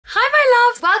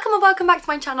welcome back to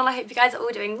my channel. I hope you guys are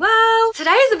all doing well. Today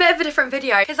is a bit of a different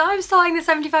video because I'm starting the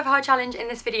 75 hard challenge in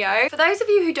this video. For those of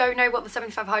you who don't know what the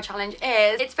 75 hard challenge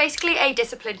is, it's basically a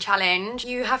discipline challenge.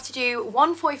 You have to do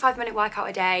one 45-minute workout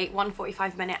a day, one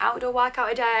 45-minute outdoor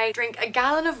workout a day, drink a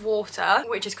gallon of water,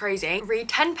 which is crazy, read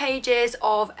 10 pages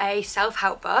of a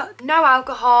self-help book, no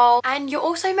alcohol, and you're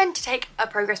also meant to take a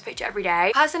progress picture every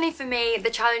day. Personally, for me, the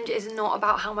challenge is not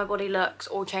about how my body looks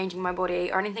or changing my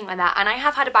body or anything like that, and I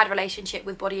have had a bad relationship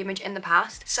with body image in the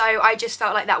past, so I just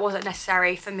felt like that wasn't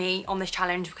necessary for me on this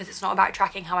challenge because it's not about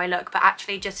tracking how I look, but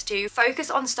actually just to focus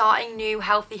on starting new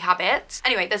healthy habits.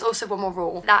 Anyway, there's also one more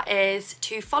rule, that is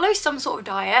to follow some sort of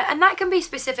diet, and that can be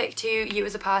specific to you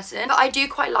as a person, but I do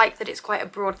quite like that it's quite a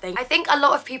broad thing. I think a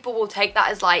lot of people will take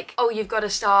that as like, oh, you've got to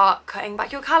start cutting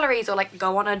back your calories or like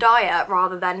go on a diet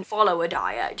rather than follow a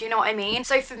diet. Do you know what I mean?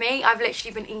 So for me, I've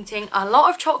literally been eating a lot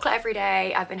of chocolate every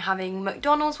day. I've been having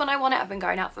McDonald's when I want it. I've been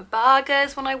going out for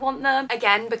burgers when I want them.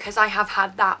 Again, because I have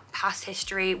had that past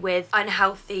history with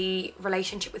unhealthy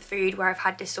relationship with food where I've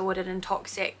had disordered and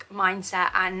toxic mindset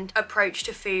and approach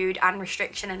to food and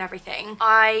restriction and everything.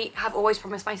 I have always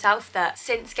promised myself that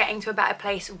since getting to a better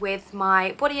place with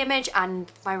my body image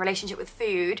and my relationship with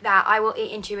food, that I will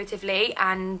eat intuitively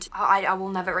and I will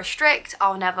never restrict.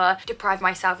 I'll never deprive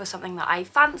myself of something that I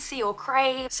fancy or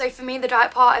crave. So for me, the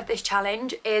diet part of this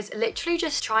challenge is literally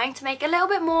just trying to make a little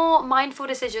bit more mindful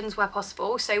decisions where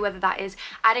possible. So whether that is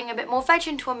adding a bit more veg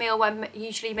into a meal when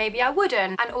usually maybe I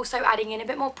wouldn't, and also adding in a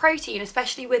bit more protein,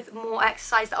 especially with more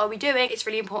exercise that I'll be doing. It's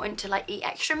really important to like eat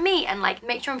extra meat and like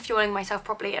make sure I'm fueling myself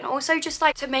properly, and also just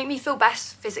like to make me feel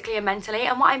best physically and mentally.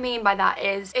 And what I mean by that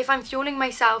is if I'm fueling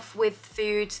myself with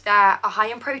foods that are high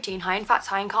in protein, high in fats,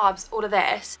 high in carbs, all of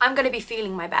this, I'm going to be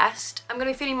feeling my best. I'm going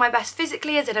to be feeling my best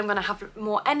physically, as in I'm going to have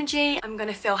more energy, I'm going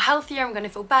to feel healthier, I'm going to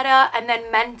feel better, and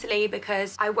then mentally,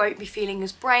 because I won't be feeling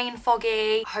as brain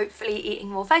foggy, hopefully eating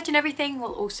more veg and everything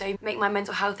will also make my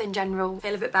mental health in general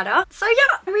feel a bit better. So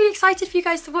yeah, I'm really excited for you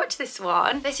guys to watch this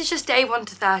one. This is just day 1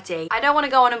 to 30. I don't want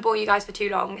to go on and bore you guys for too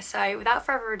long, so without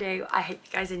further ado, I hope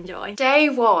you guys enjoy. Day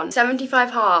 1,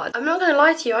 75 hard. I'm not going to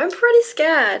lie to you, I'm pretty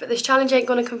scared, but this challenge ain't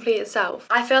going to complete itself.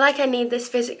 I feel like I need this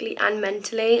physically and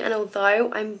mentally, and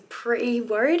although I'm pretty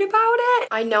worried about it,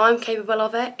 I know I'm capable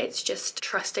of it. It's just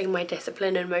trusting my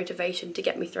discipline and motivation to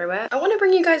get me through it. I want to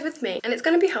bring you guys with me, and it's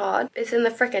going to be hard. It's in the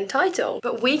freaking title,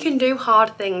 but we can do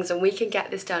hard things and we can get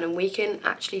this done and we can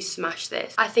actually smash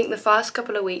this. I think the first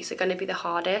couple of weeks are going to be the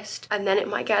hardest, and then it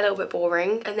might get a little bit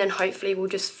boring, and then hopefully we'll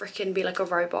just freaking be like a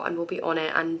robot and we'll be on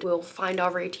it and we'll find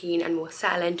our routine and we'll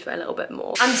settle into it a little bit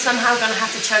more. I'm somehow going to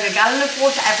have to chug a gallon of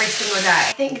water every single day.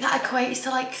 I think that equates to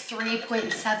like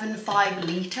 3.75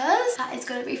 litres. That is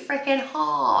going to be freaking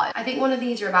hard. I think one of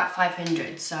these are about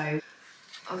 500, so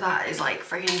that is like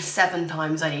freaking 7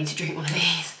 times I need to drink one of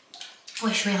these.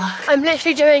 Wish me luck. I'm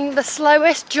literally doing the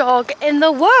slowest jog in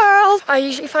the world. I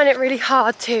usually find it really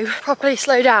hard to properly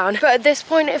slow down, but at this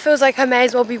point it feels like I may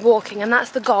as well be walking, and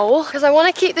that's the goal because I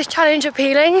want to keep this challenge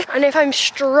appealing, and if I'm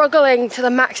struggling to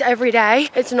the max every day,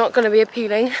 it's not going to be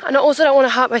appealing, and I also don't want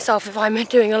to hurt myself if I'm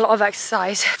doing a lot of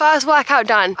exercise. First workout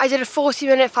done. I did a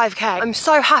 40-minute 5k. I'm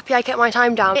so happy I kept my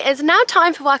time down. It is now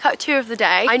time for workout 2 of the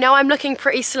day. I know I'm looking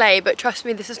pretty slay, but trust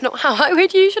me, this is not how I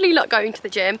would usually look going to the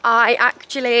gym.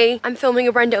 I'm filming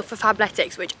a brand deal for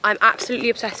Fabletics, which I'm absolutely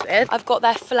obsessed with. I've got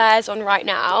their flares on right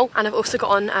now, and I've also got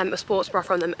on a sports bra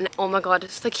from them, and oh my god,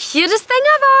 it's the cutest thing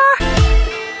ever!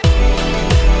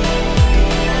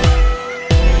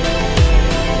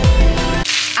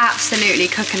 Absolutely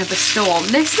cooking up a storm.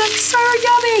 This looks so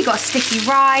yummy. Got sticky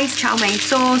rice, chow mein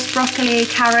sauce, broccoli,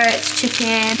 carrots,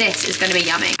 chicken. This is going to be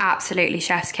yummy. Absolutely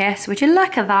chef's kiss. Would you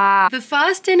look at that? The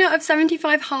first dinner of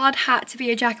 75 hard had to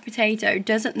be a jacket potato.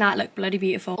 Doesn't that look bloody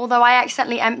beautiful? Although I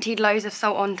accidentally emptied loads of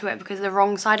salt onto it because the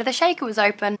wrong side of the shaker was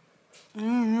open.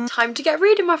 Time to get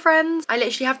reading, my friends. I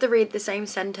literally have to read the same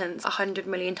sentence 100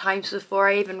 million times before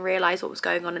I even realise what was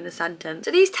going on in the sentence.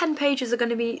 So these 10 pages are going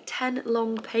to be 10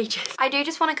 long pages. I do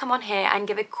just want to come on here and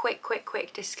give a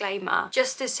quick disclaimer,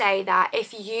 just to say that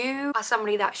if you are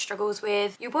somebody that struggles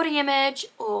with your body image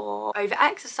or over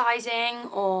exercising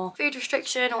or food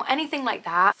restriction or anything like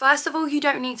that, first of all, you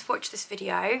don't need to watch this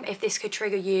video if this could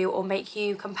trigger you or make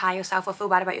you compare yourself or feel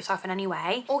bad about yourself in any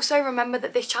way. Also, remember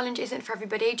that this challenge isn't for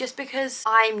everybody. Just because because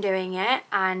I'm doing it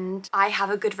and I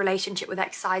have a good relationship with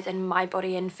exercise and my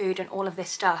body and food and all of this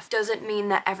stuff doesn't mean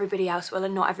that everybody else will,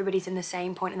 and not everybody's in the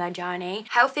same point in their journey.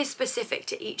 Health is specific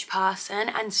to each person,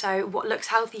 and so what looks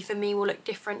healthy for me will look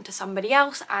different to somebody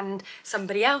else and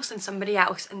somebody else and somebody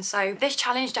else. And so this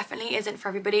challenge definitely isn't for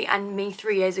everybody, and me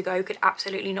 3 years ago could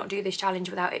absolutely not do this challenge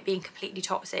without it being completely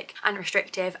toxic and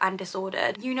restrictive and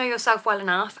disordered. You know yourself well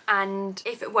enough, and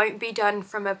if it won't be done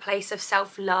from a place of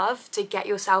self-love to get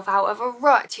yourself out of a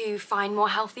rut, to find more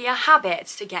healthier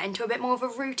habits, to get into a bit more of a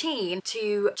routine,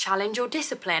 to challenge your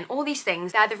discipline, all these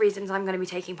things, they're the reasons I'm going to be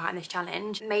taking part in this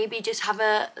challenge. Maybe just have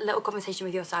a little conversation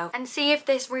with yourself and see if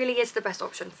this really is the best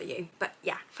option for you. But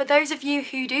yeah, for those of you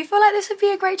who do feel like this would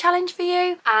be a great challenge for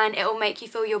you and it will make you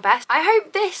feel your best, I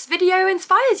hope this video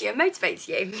inspires you and motivates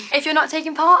you. If you're not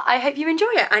taking part, I hope you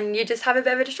enjoy it and you just have a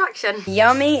bit of a distraction.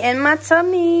 Yummy in my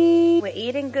tummy. We're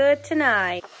eating good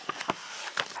tonight.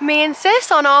 Me and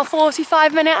Sis on our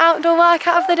 45-minute outdoor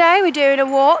workout of the day. We're doing a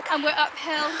walk. And we're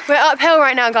uphill. We're uphill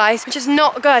right now, guys, which is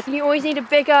not good. You always need a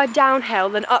bigger downhill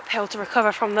than uphill to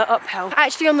recover from the uphill.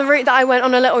 Actually, on the route that I went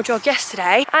on a little jog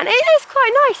yesterday, and it is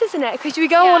quite nice, isn't it? Because we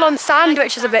go all on sand,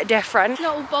 which is a bit different. It's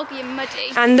not all boggy and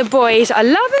muddy. And the boys are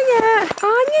loving it.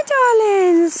 Aren't you,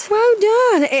 darlings? Well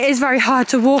done. It is very hard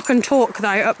to walk and talk, though,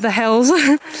 up the hills.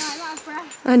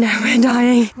 I know, we're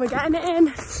dying. We're getting it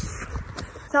in.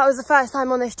 That was the first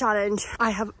time on this challenge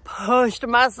I have pushed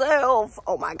myself.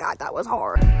 Oh my God, that was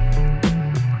hard.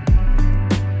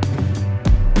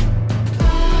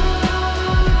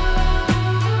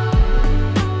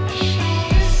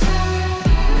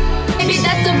 Maybe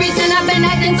that's the reason I've been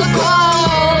acting so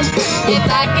cold. If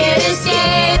I could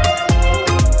escape.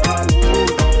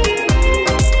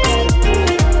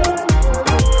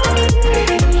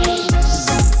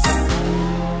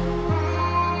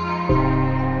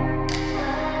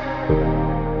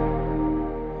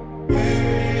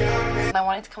 I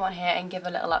wanted to come on here and give a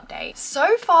little update.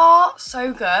 So far,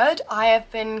 so good. I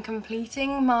have been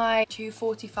completing my 2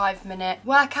 45-minute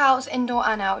workouts, indoor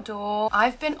and outdoor.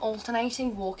 I've been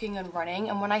alternating walking and running,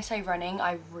 and when I say running,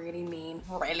 I really mean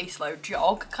really slow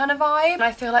jog kind of vibe. And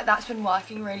I feel like that's been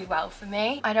working really well for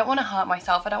me. I don't want to hurt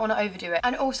myself, I don't want to overdo it.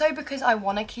 And also because I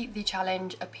want to keep the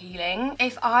challenge appealing.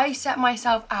 If I set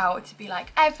myself out to be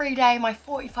like, every day my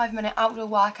 45-minute outdoor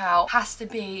workout has to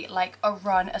be like a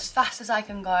run as fast as I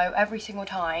can go every single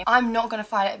time, I'm not going to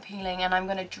find it appealing, and I'm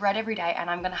going to dread every day, and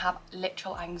I'm going to have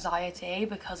literal anxiety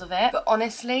because of it. But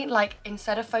honestly, like,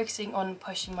 instead of focusing on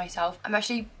pushing myself, I'm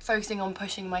actually focusing on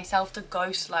pushing myself to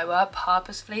go slower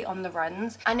purposefully on the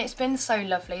runs. And it's been so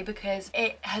lovely because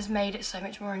it has made it so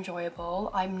much more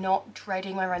enjoyable. I'm not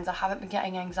dreading my runs. I haven't been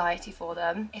getting anxiety for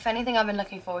them. If anything, I've been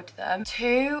looking forward to them.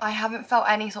 2, I haven't felt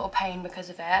any sort of pain because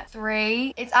of it.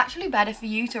 3, it's actually better for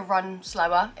you to run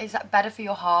slower. It's better for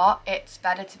your heart. It's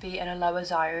better to be in a lower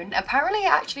zone. Apparently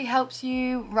it actually helps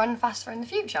you run faster in the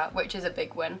future, which is a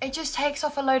big win. It just takes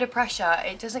off a load of pressure.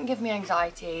 It doesn't give me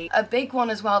anxiety. A big one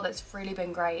as well that's really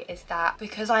been great is that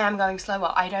because I am going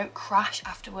slower, I don't crash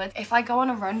afterwards. If I go on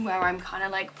a run where I'm kind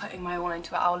of like putting my all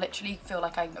into it, I'll literally feel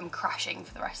like I'm crashing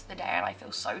for the rest of the day, and I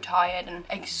feel so tired and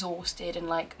exhausted and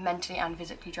like mentally and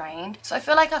physically drained. So I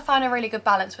feel like I find a really good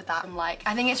balance with that.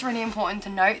 I think it's really important to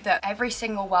note that every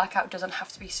single workout doesn't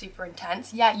have to be super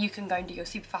intense. Yeah, you can go and do your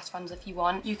super fast runs if you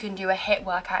want. You can do a HIIT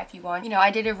workout if you want. You know,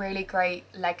 I did a really great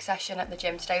leg session at the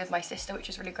gym today with my sister, which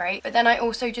was really great. But then I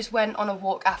also just went on a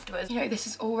walk afterwards. You know, this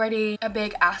is already a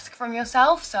big ask from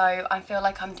yourself, so I feel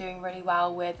like I'm doing really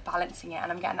well with balancing it,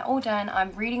 and I'm getting that all done.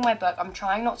 I'm reading my book. I'm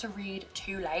trying not to read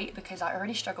too late because I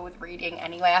already struggle with reading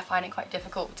anyway. I find it quite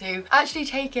difficult to actually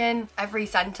take in every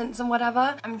sentence and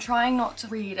whatever. I'm trying not to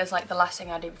read as like the last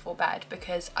thing I do before bed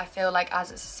because I feel like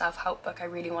as it's a self-help book, I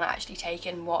really want to actually take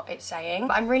in what it's saying.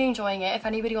 But I'm really enjoying it. If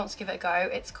anybody wants to give it a go,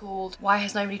 it's called Why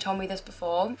Has Nobody Told Me This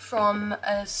Before? From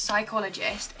a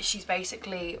psychologist. She's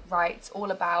basically writes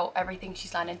all about everything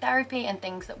she's learned in therapy and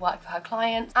things that work for her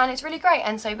clients, and it's really great.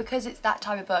 And so because it's that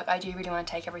type of book, I do really want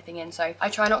to take everything in, so I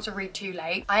try not to read too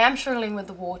late. I am struggling with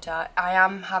the water. I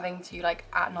am having to, like,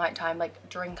 at night time, like,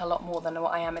 drink a lot more than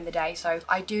what I am in the day, so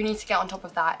I do need to get on top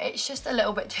of that. It's just a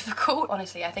little bit difficult.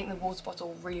 Honestly, I think the water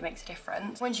bottle really makes a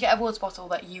difference. Once you get a water bottle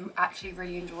that you actually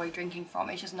really enjoy drinking from,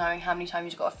 it's just knowing how many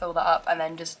times you've got to fill that up and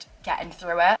then just getting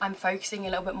through it. I'm focusing a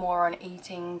little bit more on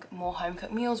eating more home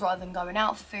cooked meals rather than going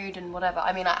out for food and whatever.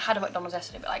 I mean, I had a McDonald's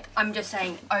yesterday, but like, I'm just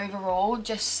saying overall,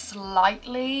 just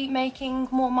slightly making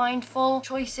more mindful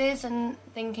choices and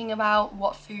thinking about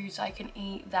what foods I can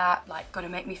eat that like gonna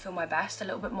make me feel my best a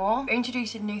little bit more.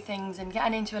 Introducing new things and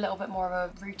getting into a little bit more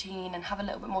of a routine and have a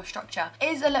little bit more structure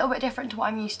is a little bit different to what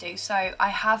I'm used to. So I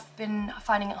have been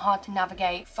finding it hard to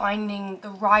navigate, finding the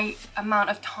right amount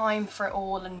of time for it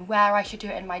all and where I should do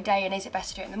it in my day, and is it best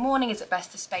to do it in the morning, is it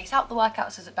best to space out the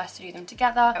workouts, is it best to do them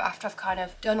together? After I've kind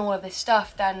of done all of this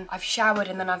stuff, then I've showered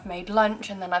and then I've made lunch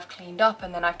and then I've cleaned up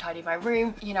and then I've tidied my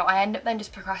room. You know, I end up then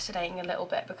just procrastinating a little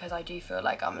bit because I do feel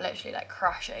like I'm literally like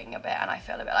crashing a bit and I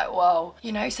feel a bit like, whoa,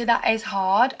 you know, so that is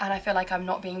hard, and I feel like I'm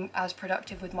not being as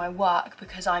productive with my work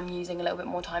because I'm using a little bit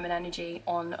more time and energy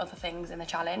on other things in the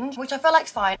challenge, which I feel like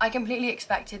is fine. I completely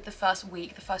expected the first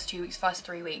week, the first 2 weeks, first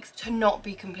 3 weeks to not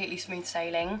be completely smooth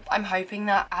sailing. I'm hoping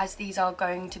that as these are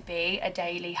going to be a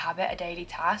daily habit, a daily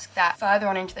task, that further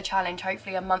on into the challenge,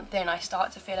 hopefully a month in, I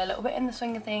start to feel a little bit in the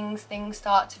swing of things. Things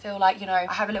start to feel like, you know,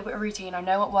 I have a little bit of routine, I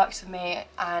know what works for me,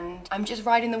 and I'm just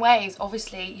riding the waves.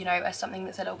 Obviously, you know, as something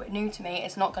that's a little bit new to me,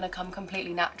 it's not going to come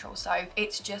completely natural, so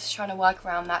it's just trying to work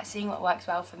around that, seeing what works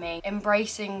well for me,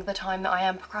 embracing the time that I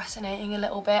am procrastinating a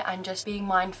little bit and just being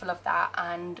mindful of that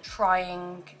and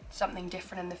trying something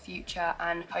different in the future,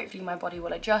 and hopefully my body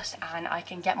will adjust and I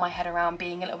can get my head around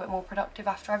being a little bit more productive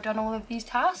after I've done all of these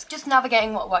tasks. Just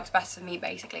navigating what works best for me,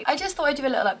 basically. I just thought I'd do a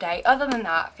little update. Other than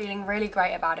that, feeling really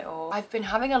great about it all. I've been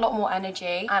having a lot more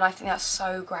energy and I think that's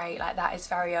so great. Like, that is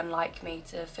very unlike me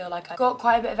to feel like I've got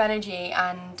quite a bit of energy,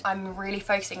 and I'm really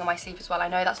focusing on my sleep as well. I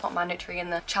know that's not mandatory in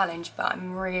the challenge, but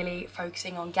I'm really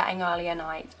focusing on getting earlier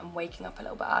nights and waking up a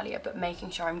little bit earlier, but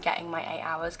making sure I'm getting my 8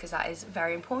 hours, because that is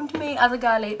very important to me as a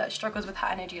girly that struggles with her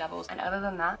energy levels. And other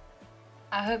than that,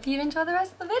 I hope you enjoy the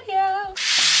rest of the video.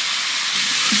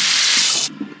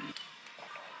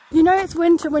 You know it's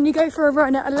winter when you go for a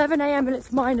run at 11 AM and it's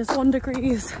 -1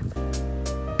 degrees.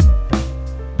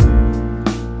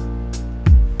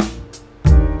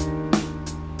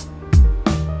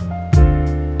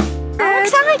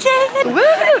 Excited!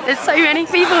 Woo! There's so many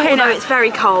people here now. It's very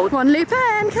cold. One loop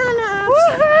in, killing abs.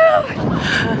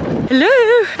 Woohoo!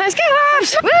 Hello! Let's go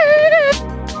abs! Woo!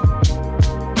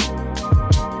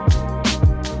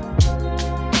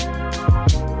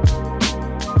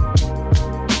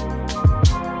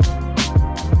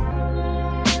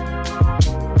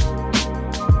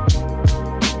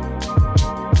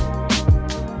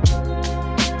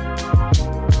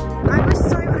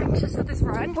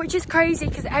 Which is crazy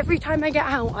because every time I get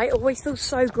out I always feel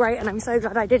so great and I'm so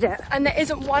glad I did it, and there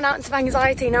isn't 1 ounce of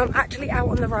anxiety. Now I'm actually out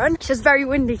on the run. It's just very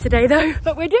windy today though,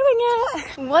 but we're doing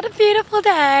it. What a beautiful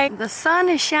day. The sun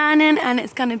is shining and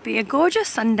it's gonna be a gorgeous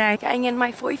Sunday. Getting in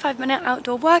my 45-minute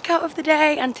outdoor workout of the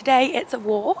day, and today it's a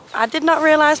walk. I did not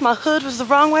realize my hood was the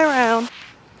wrong way around.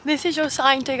 This is your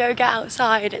sign to go get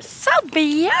outside. It's so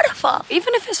beautiful,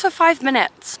 even if it's for 5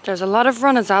 minutes. There's a lot of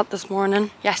runners out this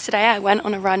morning. Yesterday I went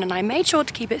on a run and I made sure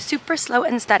to keep it super slow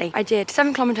and steady. I did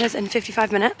 7 kilometers in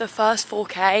 55 minutes. The first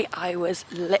 4K, I was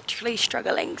literally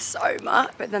struggling so much,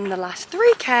 but then the last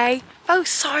 3K felt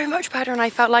so much better and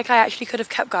I felt like I actually could have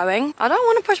kept going. I don't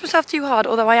want to push myself too hard,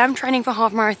 although I am training for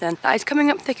half marathon. That is coming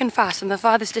up thick and fast, and the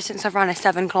farthest distance I've run is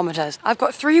 7 kilometers. I've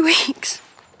got 3 weeks.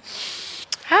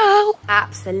 How?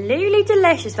 Absolutely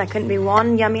delicious. There couldn't be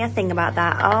one yummier thing about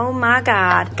that. Oh my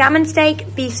God. Gammon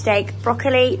steak, beef steak,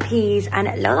 broccoli, peas, and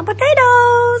loads of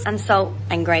potatoes. And salt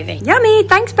and gravy. Yummy.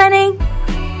 Thanks, Benny.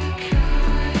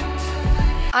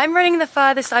 I'm running the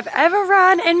furthest I've ever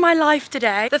ran in my life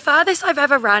today. The furthest I've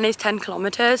ever ran is 10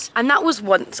 kilometers, and that was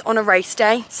once on a race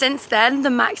day. Since then, the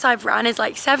max I've ran is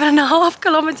like 7.5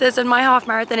 kilometers, and my half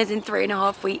marathon is in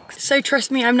 3.5 weeks. So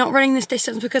trust me, I'm not running this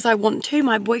distance because I want to.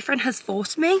 My boyfriend has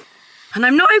forced me, and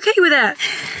I'm not okay with it.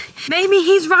 Maybe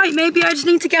he's right, maybe I just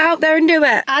need to get out there and do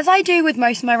it. As I do with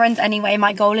most of my runs anyway,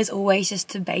 my goal is always just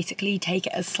to basically take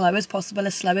it as slow as possible,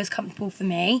 as slow as comfortable for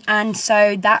me. And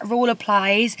so that rule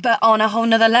applies, but on a whole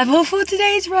nother level for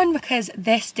today's run, because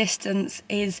this distance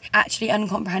is actually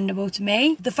incomprehensible to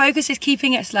me. The focus is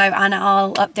keeping it slow, and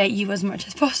I'll update you as much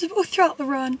as possible throughout the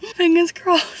run. Fingers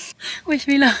crossed. Wish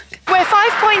me luck. We're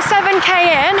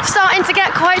 5.7K in, starting to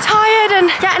get quite tired and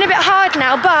getting a bit hard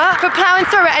now, but we're plowing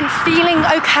through it and feeling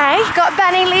okay. Got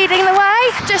Benny leading the way,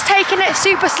 just taking it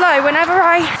super slow. Whenever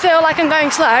I feel like I'm going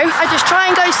slow, I just try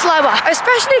and go slower,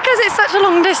 especially because it's such a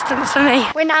long distance for me.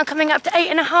 We're now coming up to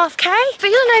 8.5k.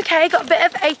 Feeling okay, got a bit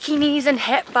of achy knees and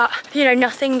hip, but you know,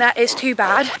 nothing that is too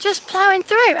bad. Just plowing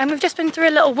through, and we've just been through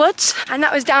a little woods, and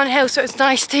that was downhill, so it's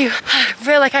nice to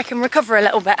feel like I can recover a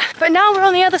little bit. But now we're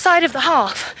on the other side of the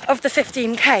half of the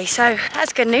 15k, so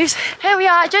that's good news. Here we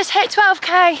are, just hit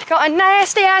 12k. Got a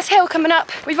nasty ass hill coming up.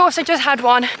 We've also just had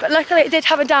one, but luckily it did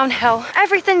have a downhill.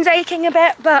 Everything's aching a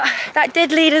bit, but that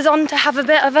did lead us on to have a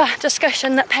bit of a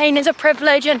discussion that pain is a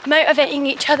privilege and motivating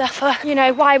each other for, you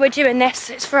know, why we're doing this.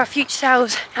 It's for our future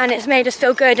selves, and it's made us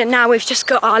feel good. And now we've just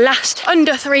got our last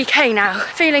under 3k now.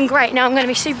 Feeling great. Now I'm going to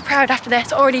be super proud after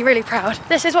this, already really proud.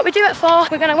 This is what we do it for.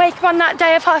 We're going to wake up on that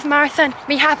day of half marathon,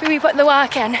 be happy we put the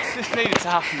work in. This needed to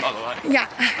happen, by the way. Yeah,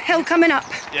 hill coming up.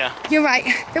 Yeah. You're right.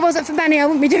 If it wasn't for Benny, I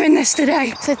wouldn't be doing this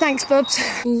today. So thanks, bubs.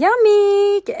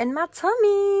 Yummy! Get in my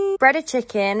tummy. Breaded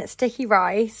chicken, sticky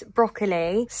rice,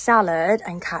 broccoli, salad,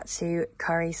 and katsu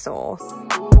curry sauce.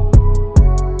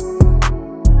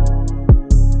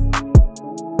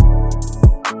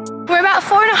 We're about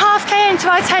 4.5k into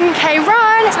our 10k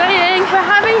run. We're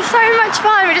having so much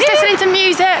fun. We're just listening to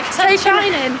music. Sun's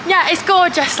shining. Yeah, it's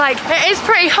gorgeous. Like, it is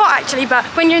pretty hot actually, but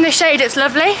when you're in the shade, it's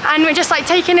lovely. And we're just like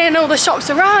taking in all the shops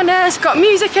around us. Got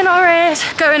music in our ears,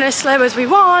 going as slow as we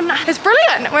want. It's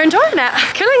brilliant. We're enjoying it.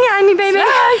 Killing it, Annie, baby.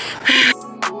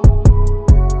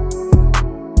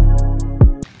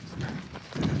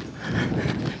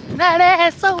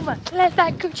 That is over. Let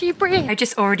that Gucci breathe. I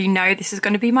just already know this is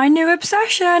going to be my new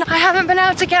obsession. I haven't been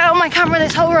able to get out on my camera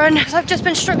this whole run because I've just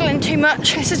been struggling too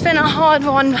much. This has been a hard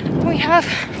one. We have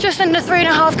just under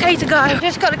 3.5k to go.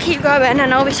 Just got to keep going,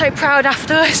 and I'll be so proud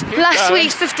afterwards. Last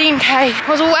week's 15k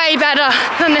was way better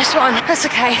than this one. That's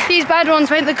okay. These bad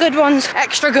ones made the good ones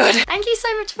extra good. Thank you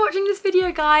so much for watching this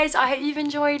video, guys. I hope you've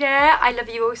enjoyed it. I love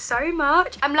you all so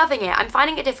much. I'm loving it. I'm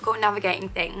finding it difficult navigating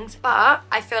things, but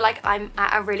I feel like I'm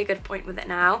at a really good point with it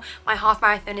now. My half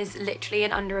marathon is literally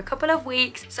in under a couple of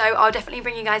weeks, so I'll definitely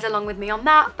bring you guys along with me on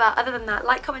that. But other than that,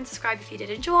 like, comment, subscribe if you did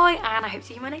enjoy, and I hope to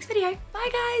see you in my next video. Bye,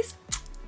 guys.